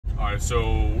Alright,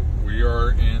 so we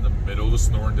are in the middle of the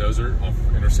Sonoran Desert on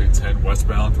Interstate 10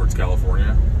 westbound towards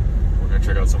California. We're going to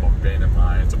check out some abandoned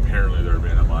mines. Apparently they're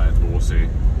abandoned mines, but we'll see.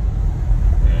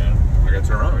 And I got to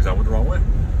turn around because I went the wrong way.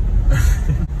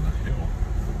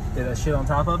 Did that shit on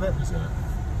top of it?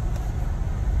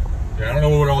 Yeah, I don't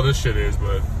know what all this shit is,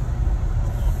 but...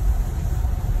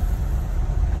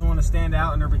 Want to stand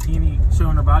out in her bikini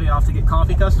showing her body off to get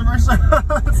coffee customers.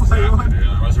 It's exactly, like, dude.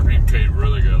 Unless they're being paid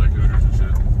really good, like Hooters and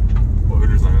shit. Well,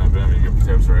 Hooters not that bad, I mean, you get the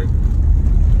tips, right?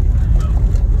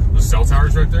 The cell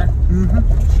tower's right there?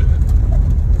 Shit.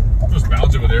 Those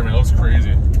mountains over there, man, it looks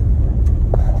crazy.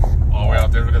 All the way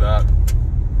out there, look at that.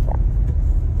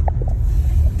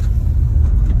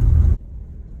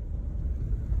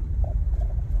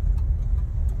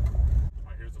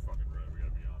 Alright, here's the fucking road we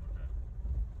gotta be on,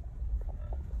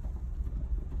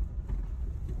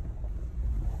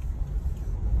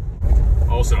 okay?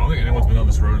 Also, I don't think anyone's been on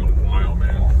this road in a while,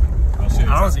 man. I don't see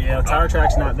any. I don't see, yeah, the tire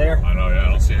track's not there. I know, yeah, I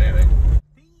don't see anything.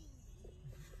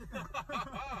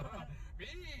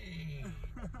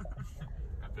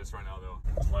 At this right now, though.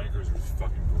 Layerz are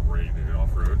fucking great, dude,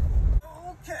 off-road.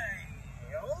 Okay,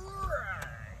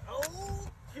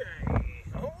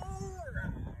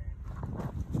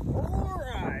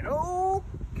 alright,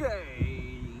 okay.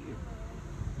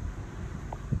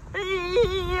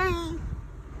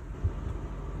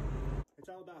 It's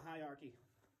all about hierarchy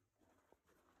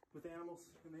with animals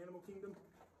in the animal kingdom.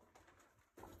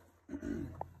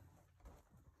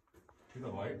 See the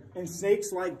light? And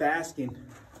snakes like basking,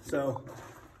 so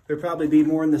they'll probably be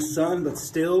more in the sun, but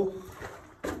still,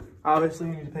 obviously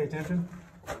you need to pay attention.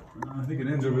 I think it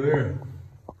ends over there.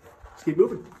 Just keep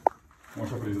moving.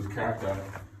 Watch out for these cacti.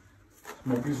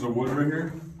 More pieces of wood right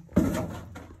here. There's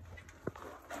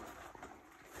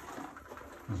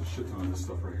a shit ton of this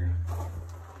stuff right here.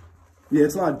 Yeah,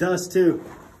 it's a lot of dust too.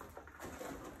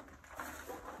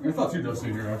 It's not too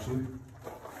dusty here, actually.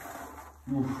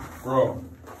 Oof, bro.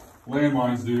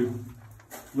 Landmines, dude.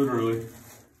 Literally.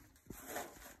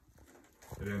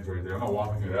 It ends right there. I'm not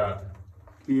walking through that.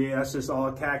 Yeah, that's just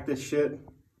all cactus shit.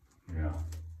 Yeah.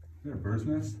 Is there a bird's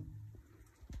nest?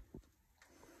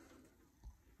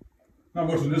 Not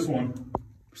much in this one.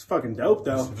 It's fucking dope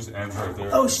though. It just ends right there.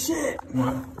 Oh shit!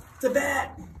 What? It's a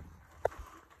bat!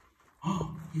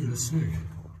 Oh, dude, that's sick.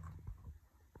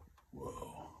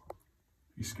 Whoa.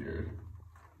 He's scared.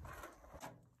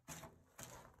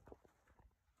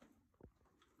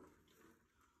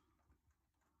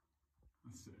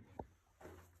 That's sick.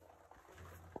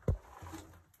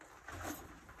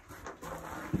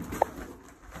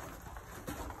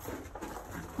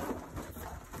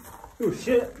 Oh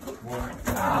shit! What?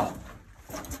 Ow!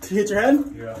 Did you hit your head?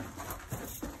 Yeah.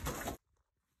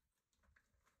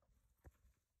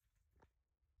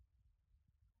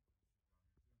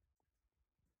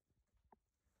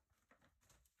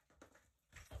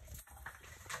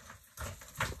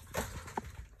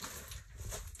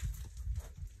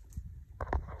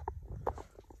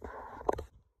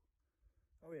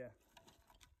 Oh yeah.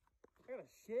 I got a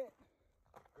shit.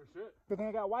 There's shit. Good thing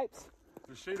I got wipes.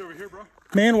 There's shade over here, bro.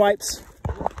 Man wipes.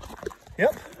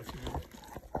 Yep.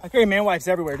 I carry man wipes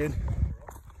everywhere, dude.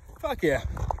 Fuck yeah.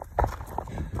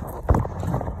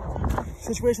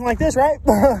 Situation like this, right?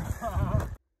 Back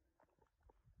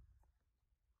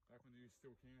when they used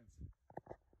steel cans.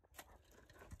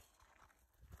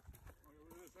 Oh,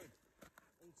 look at this, hey.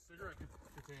 Old cigarette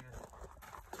container.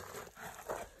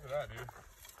 Look at that, dude.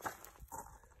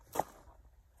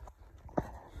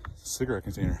 Cigarette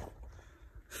container.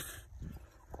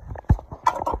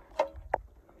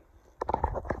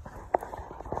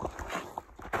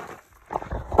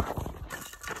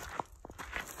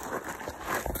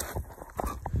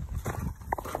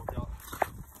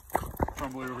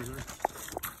 Crumbly over here.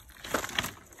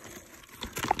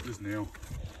 This nail.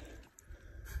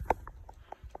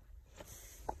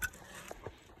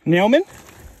 Nailman?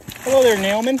 Hello there,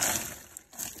 Nailman.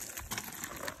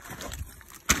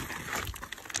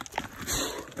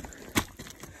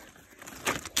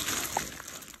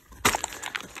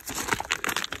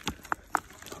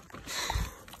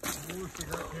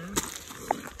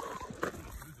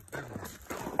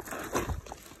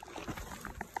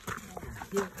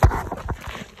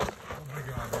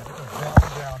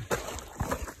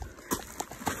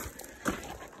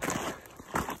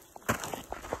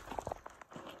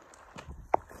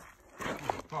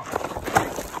 Fuck.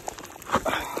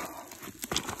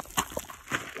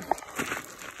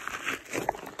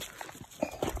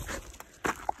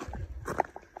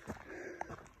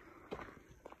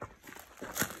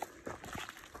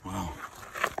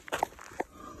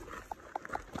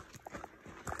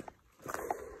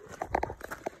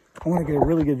 I want to get a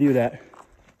really good view of that.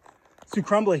 It's too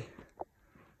crumbly.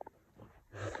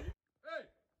 Hey!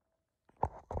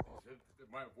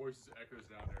 My voice echoes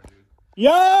down there, dude.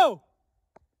 Yo!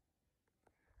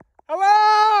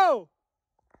 Hello!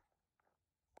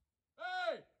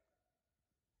 Hey!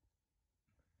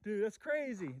 Dude, that's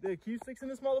crazy. The acoustics in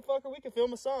this motherfucker, we can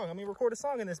film a song. I mean, record a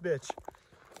song in this bitch.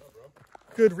 What's up, bro?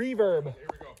 Good reverb. Here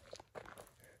we go.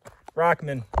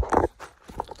 Rockman.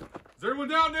 Is everyone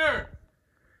down there?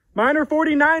 Miner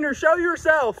 49er, show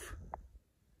yourself.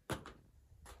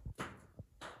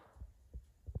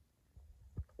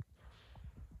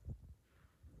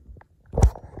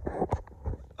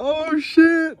 Oh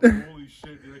shit. Holy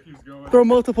shit, dude, that keeps going. Throw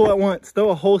multiple at once. Throw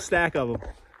a whole stack of them.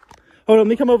 Hold on, let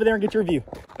me come over there and get your view.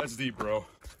 That's deep, bro.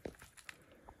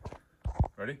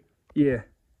 Ready? Yeah.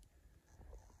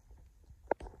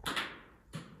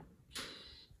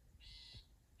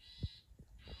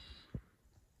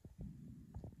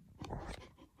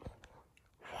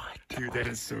 Dude, that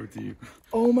is so deep.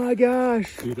 Oh my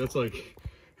gosh. Dude, that's like...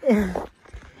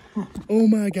 Oh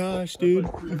my gosh, dude.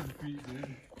 Like 300 feet,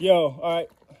 dude. Yo, all right.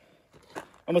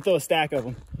 I'm gonna throw a stack of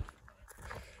them.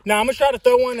 Now I'm gonna try to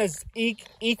throw one as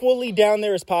equally down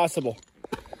there as possible.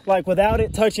 Like without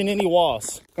it touching any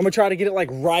walls. I'm gonna try to get it like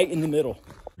right in the middle.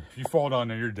 If you fall down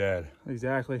there, you're dead.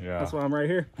 Exactly. Yeah. That's why I'm right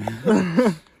here.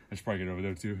 I should probably get over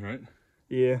there too, right?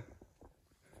 Yeah.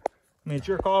 I mean, it's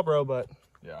your call, bro, but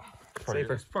Yeah.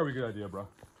 safer. It's probably a good idea, bro. All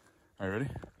right, ready?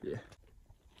 Yeah.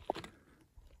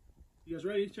 You guys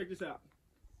ready? Check this out.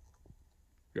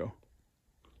 Go.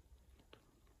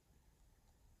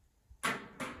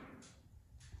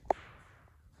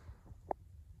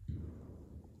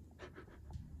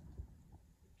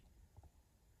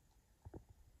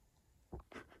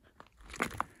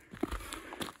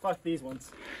 Fuck these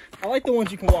ones. I like the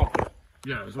ones you can walk through.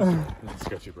 Yeah, this is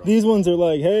sketchy, bro. These ones are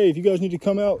like, hey, if you guys need to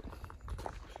come out,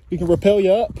 we can rappel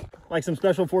you up. Like some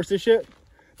special forces shit.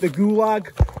 The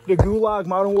Gulag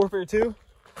Modern Warfare 2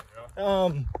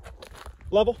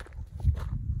 level.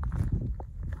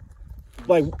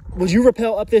 Like, would you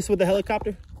rappel up this with a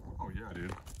helicopter? Oh, yeah,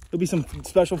 dude. It'll be some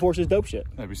special forces dope shit.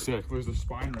 That'd be sick. There's the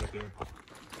spine right there.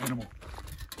 Animal.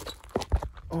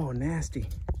 Oh, nasty.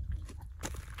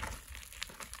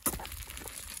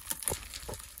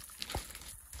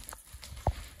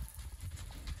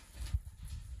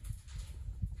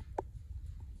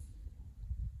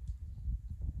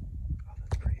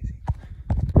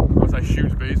 Like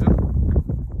Shoes Basin.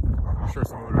 I'm sure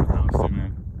some of those mountains too,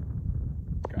 man.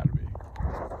 Gotta be.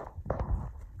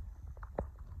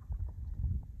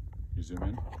 You zoom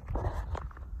in.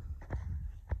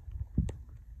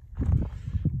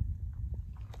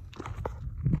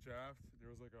 Shaft,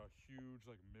 there was like a huge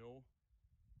like mill,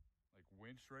 like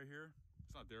winch right here.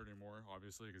 It's not there anymore,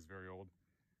 obviously, because it's very old.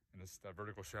 And that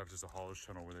vertical shaft is a haulage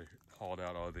tunnel where they hauled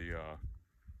out all the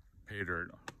pay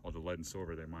dirt, all the lead and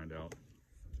silver they mined out.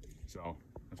 So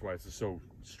that's why it's just so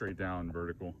straight down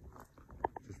vertical,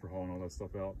 just for hauling all that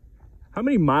stuff out. How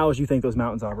many miles do you think those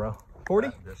mountains are, bro? 40?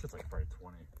 That shit's like probably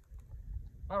 20.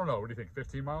 I don't know. What do you think?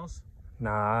 15 miles?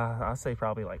 Nah, I'd say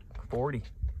probably like 40.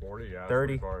 40, yeah.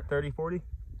 30, 40.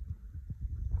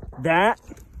 That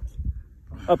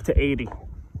up to 80.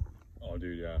 Oh,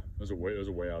 dude, yeah. There's a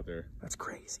way out there. That's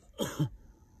crazy.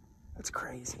 That's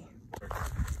crazy.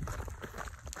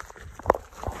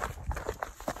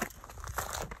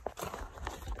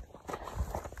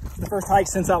 The first hike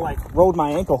since I like rolled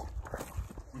my ankle.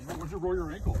 When'd you roll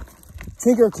your ankle?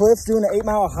 Tinker Cliffs doing an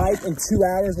 8-mile hike in 2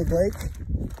 hours with Blake.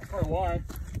 That's probably why.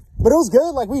 But it was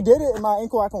good. Like we did it, and my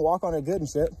ankle, I can walk on it good and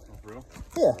shit. Oh, for real?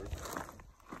 Yeah.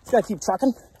 Just gotta keep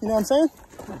trucking. You know what I'm saying?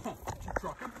 Keep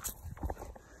trucking.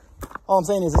 All I'm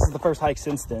saying is this is the first hike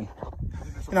since then.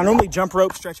 And I normally jump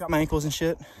rope, stretch out my ankles and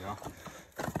shit. Yeah.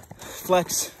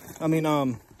 Flex.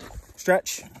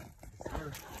 Stretch.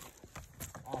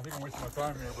 Oh, I think I'm wasting my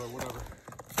time here, but whatever.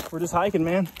 We're just hiking,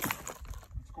 man.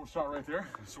 That's a cool shot right there.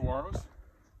 Saguaros.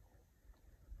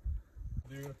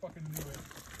 Dude, I fucking knew it.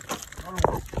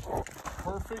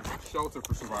 Perfect shelter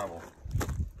for survival.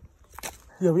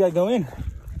 Yeah, we gotta go in.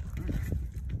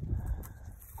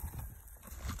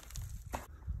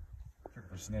 Check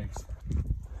for snakes.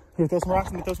 Here, throw some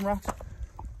rocks. Let me throw some rocks.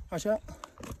 Watch out.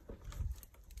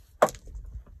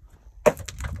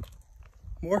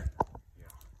 More? Yeah.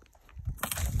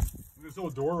 Look at this little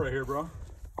door right here, bro.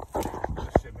 Oh,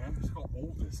 shit, man. Look how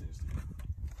old this is, dude.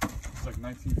 It's like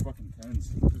 19 fucking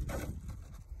 10s. Look at this.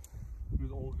 Look at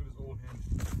his old hinge.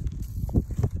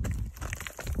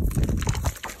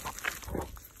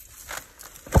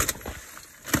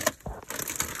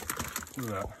 Look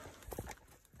at that.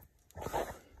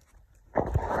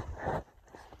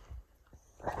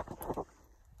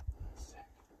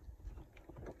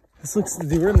 This looks,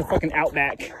 dude, we're in the fucking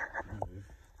outback.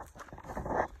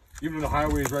 Even the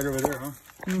highway is right over there, huh?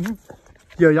 Mm-hmm.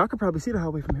 Yo, y'all could probably see the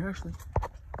highway from here, actually.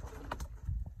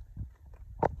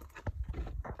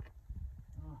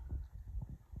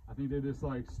 I think they just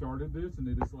like started this and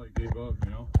they just like gave up, you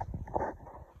know?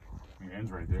 The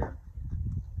end's right there.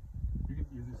 You can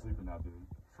easily sleep in that, dude,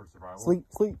 for survival. Sleep.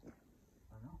 I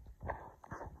know.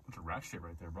 Bunch of rat shit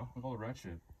right there, bro. Look at all the rat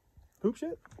shit. Poop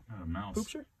shit? Mouse. Poop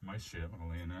shit? Mice shit. I'm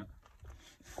gonna lay in that.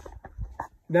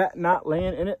 That not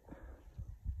laying in it?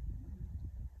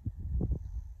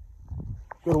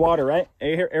 Good water, right?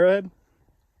 Arrowhead?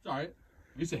 It's alright.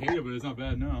 I used to hate it, but it's not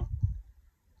bad now.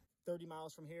 30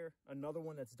 miles from here, another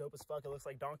one that's dope as fuck. It looks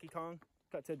like Donkey Kong.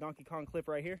 Cut to Donkey Kong clip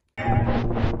right here.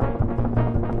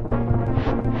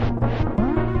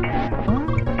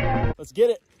 Let's get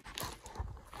it.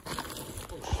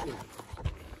 Oh shit.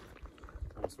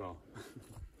 Almost fell.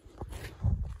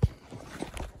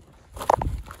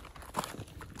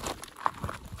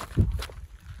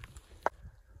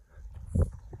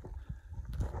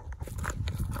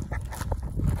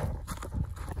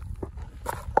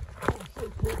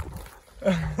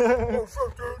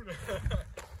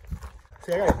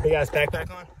 See, I got a big ass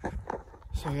backpack on,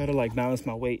 so I gotta like balance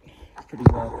my weight pretty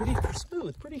well, pretty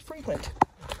smooth, pretty frequent.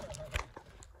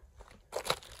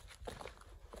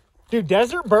 Dude,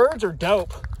 desert birds are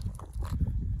dope.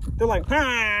 They're like,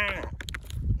 ah!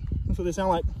 That's what they sound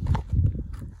like.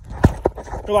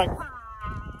 They're like,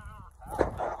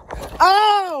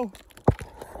 oh!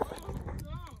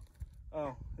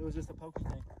 Oh, it was just a pokey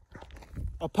thing.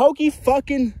 A pokey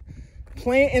fucking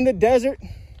plant in the desert.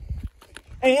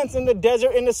 Ants in the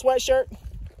desert in the sweatshirt.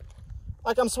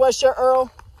 Like I'm Sweatshirt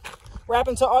Earl.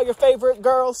 Rapping to all your favorite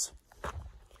girls.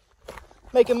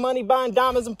 Making money buying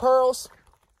diamonds and pearls.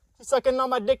 She's sucking on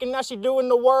my dick and now she doing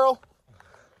the whirl.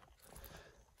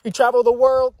 We travel the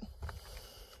world.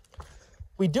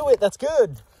 We do it, that's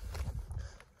good.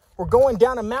 We're going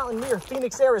down a mountain near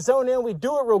Phoenix, Arizona, and we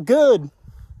do it real good.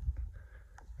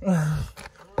 All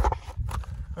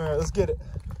right, let's get it.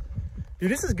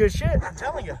 Dude, this is good shit, I'm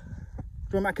telling you.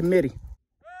 Join my committee.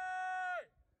 Hey!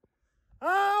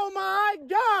 Oh my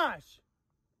gosh!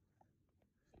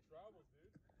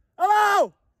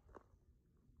 Hello!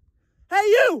 Hey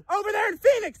you, over there in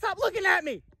Phoenix, stop looking at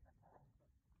me!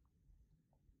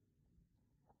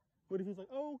 What if he's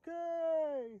like,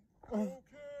 okay.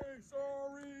 Okay,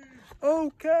 sorry.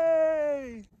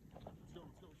 Okay.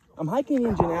 I'm hiking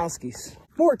in Janowski's.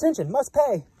 More attention, must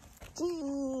pay.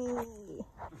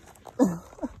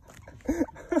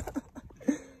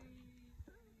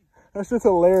 That's just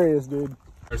hilarious, dude.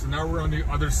 So now we're on the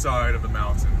other side of the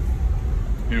mountain.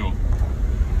 Hill.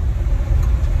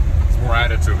 It's more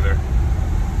adits over there.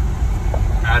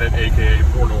 Adit, aka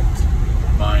portal,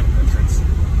 mine entrance.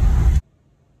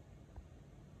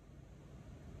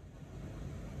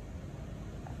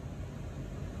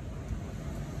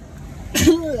 Is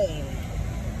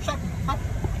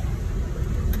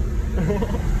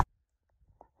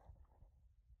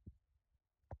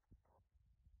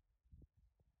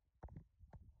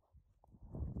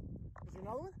there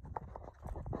another one?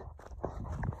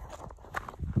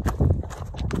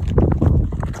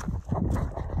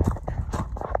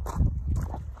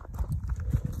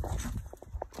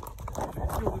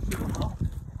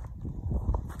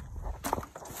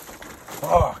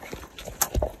 Fuck.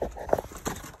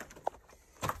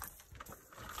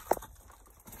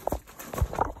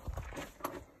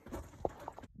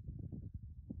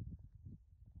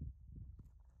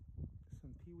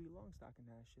 Some Pee-wee Longstocking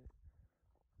ass shit.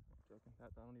 Joking. I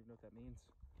don't even know what that means.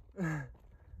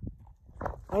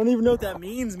 I don't even know what that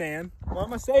means, man. Why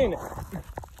am I saying it?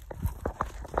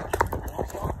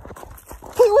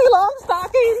 Pee-wee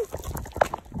Longstocking!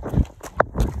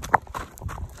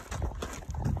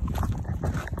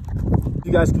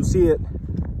 You guys can see it.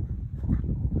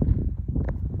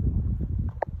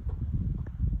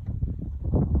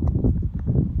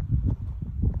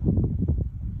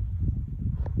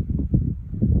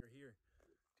 We're here.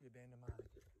 The abandoned mine.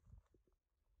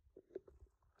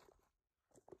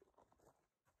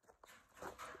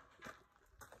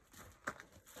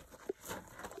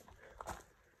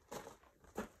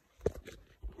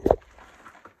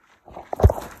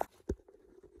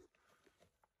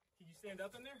 Can you stand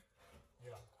up in there?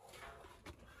 Yeah.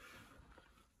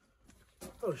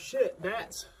 Oh shit,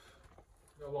 bats.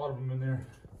 Got a lot of them in there.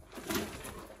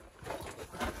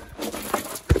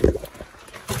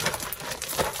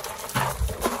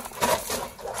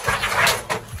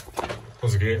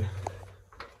 Close the gate.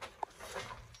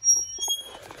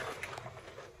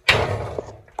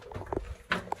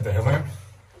 The headlamp?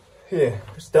 Yeah,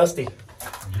 it's dusty.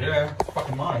 Yeah, it's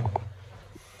fucking mine.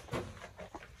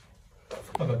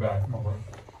 Not that bad. Come on, bro.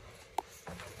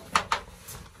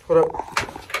 What up?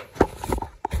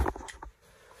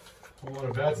 A lot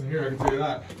of bats in here, I can tell you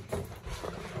that.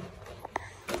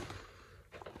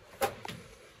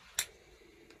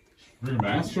 Bring a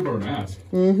mask? Should wear a mask.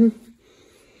 Mm-hmm.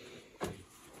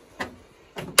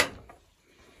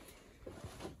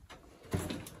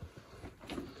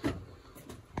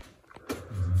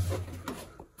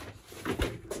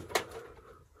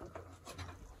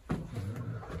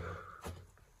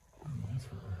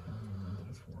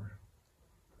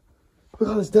 Look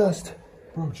at all this dust.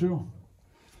 Bro, chill.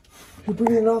 You're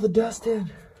bringing all the dust in.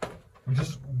 We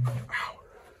just, wow.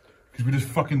 Because we just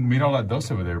fucking made all that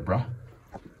dust over there, bro.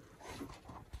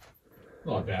 A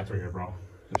lot of bats right here, bro.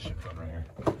 This shit fun right here.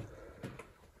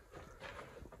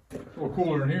 It's a little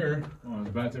cooler in here. Oh,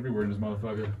 there's bats everywhere in this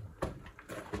motherfucker.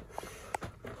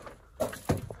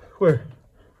 Where?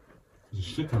 There's a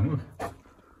shit ton, look.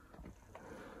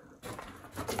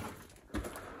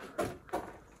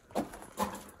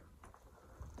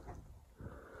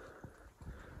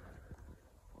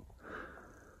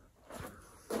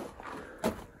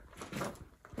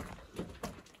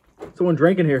 Someone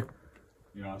drank in here.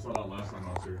 Yeah, I saw that last time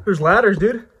I was here. There's ladders,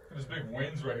 dude. There's big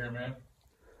winds right here, man.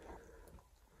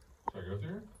 Should I go through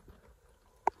here?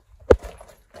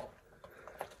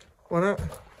 Why not?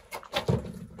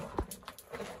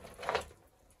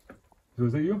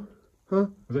 Was that you? Huh?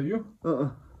 Was that you? Uh-uh.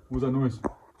 What was that noise?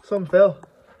 Something fell.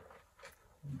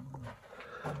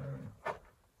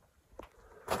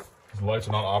 The lights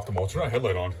are not optimal. Turn that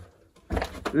headlight on.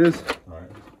 It is. Alright.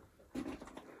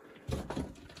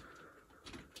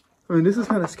 I mean, this is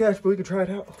kind of sketch, but we could try it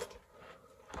out.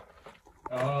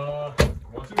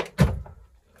 Want to?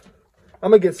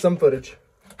 I'm gonna get some footage.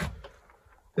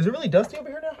 Is it really dusty over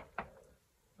here now?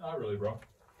 Not really, bro.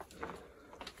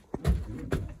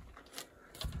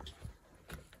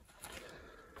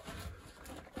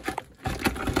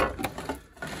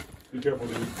 Be careful,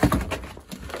 dude.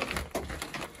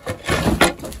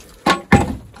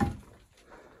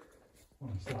 Oh,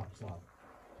 stop. All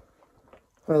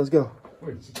right, let's go.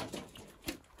 Wait.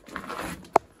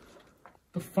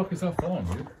 The fuck is that falling,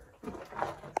 dude? Did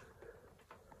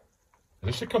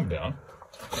this shit come down?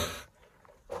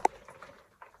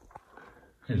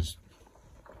 Here's.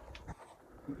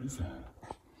 What is that?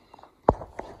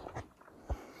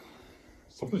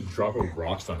 Something's dropping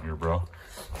rocks down here, bro.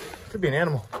 Could be an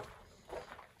animal.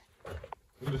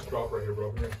 Look at this drop right here,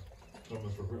 bro. Here. Oh,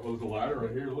 there's a ladder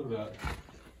right here. Look at that.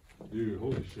 Dude,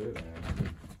 holy shit,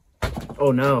 man.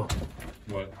 Oh no.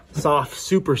 What? Soft,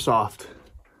 super soft.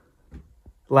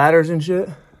 Ladders and shit.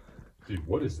 Dude,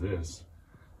 what is this?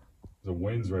 The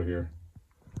winds right here.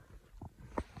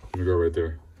 Let me go right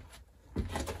there.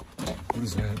 What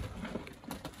is that?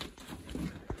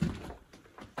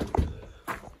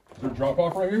 Is there a drop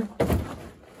off right here?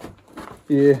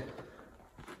 Yeah.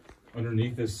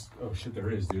 Underneath this, oh shit, there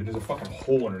is, dude. There's a fucking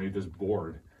hole underneath this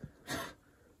board.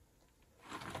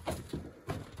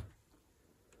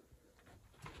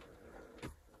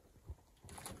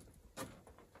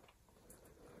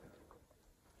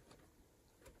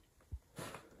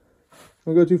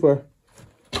 Don't go too far.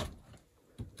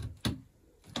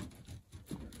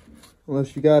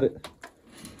 Unless you got it.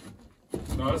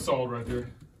 No, that's solid right there.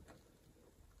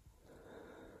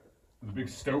 There's a big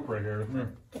stope right here. Come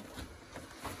here.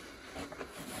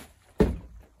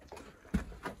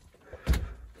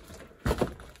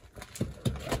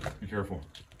 Be careful.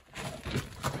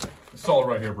 It's solid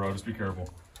right here, bro. Just be careful.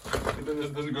 It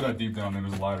doesn't go that deep down there.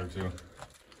 There's a ladder too.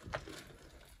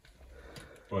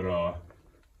 But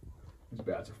these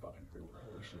bats are fucking everywhere.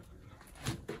 Holy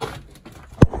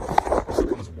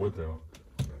shit. This wood though.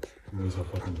 Notice how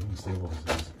fucking unstable this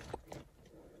is.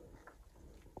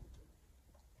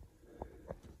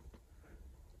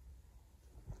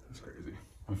 That's crazy.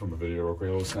 I'm from a video real quick.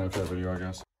 A little Snapchat video, I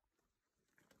guess.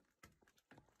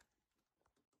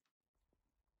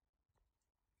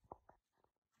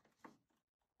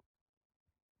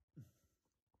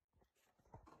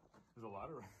 There's a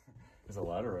ladder. There's a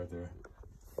ladder right there.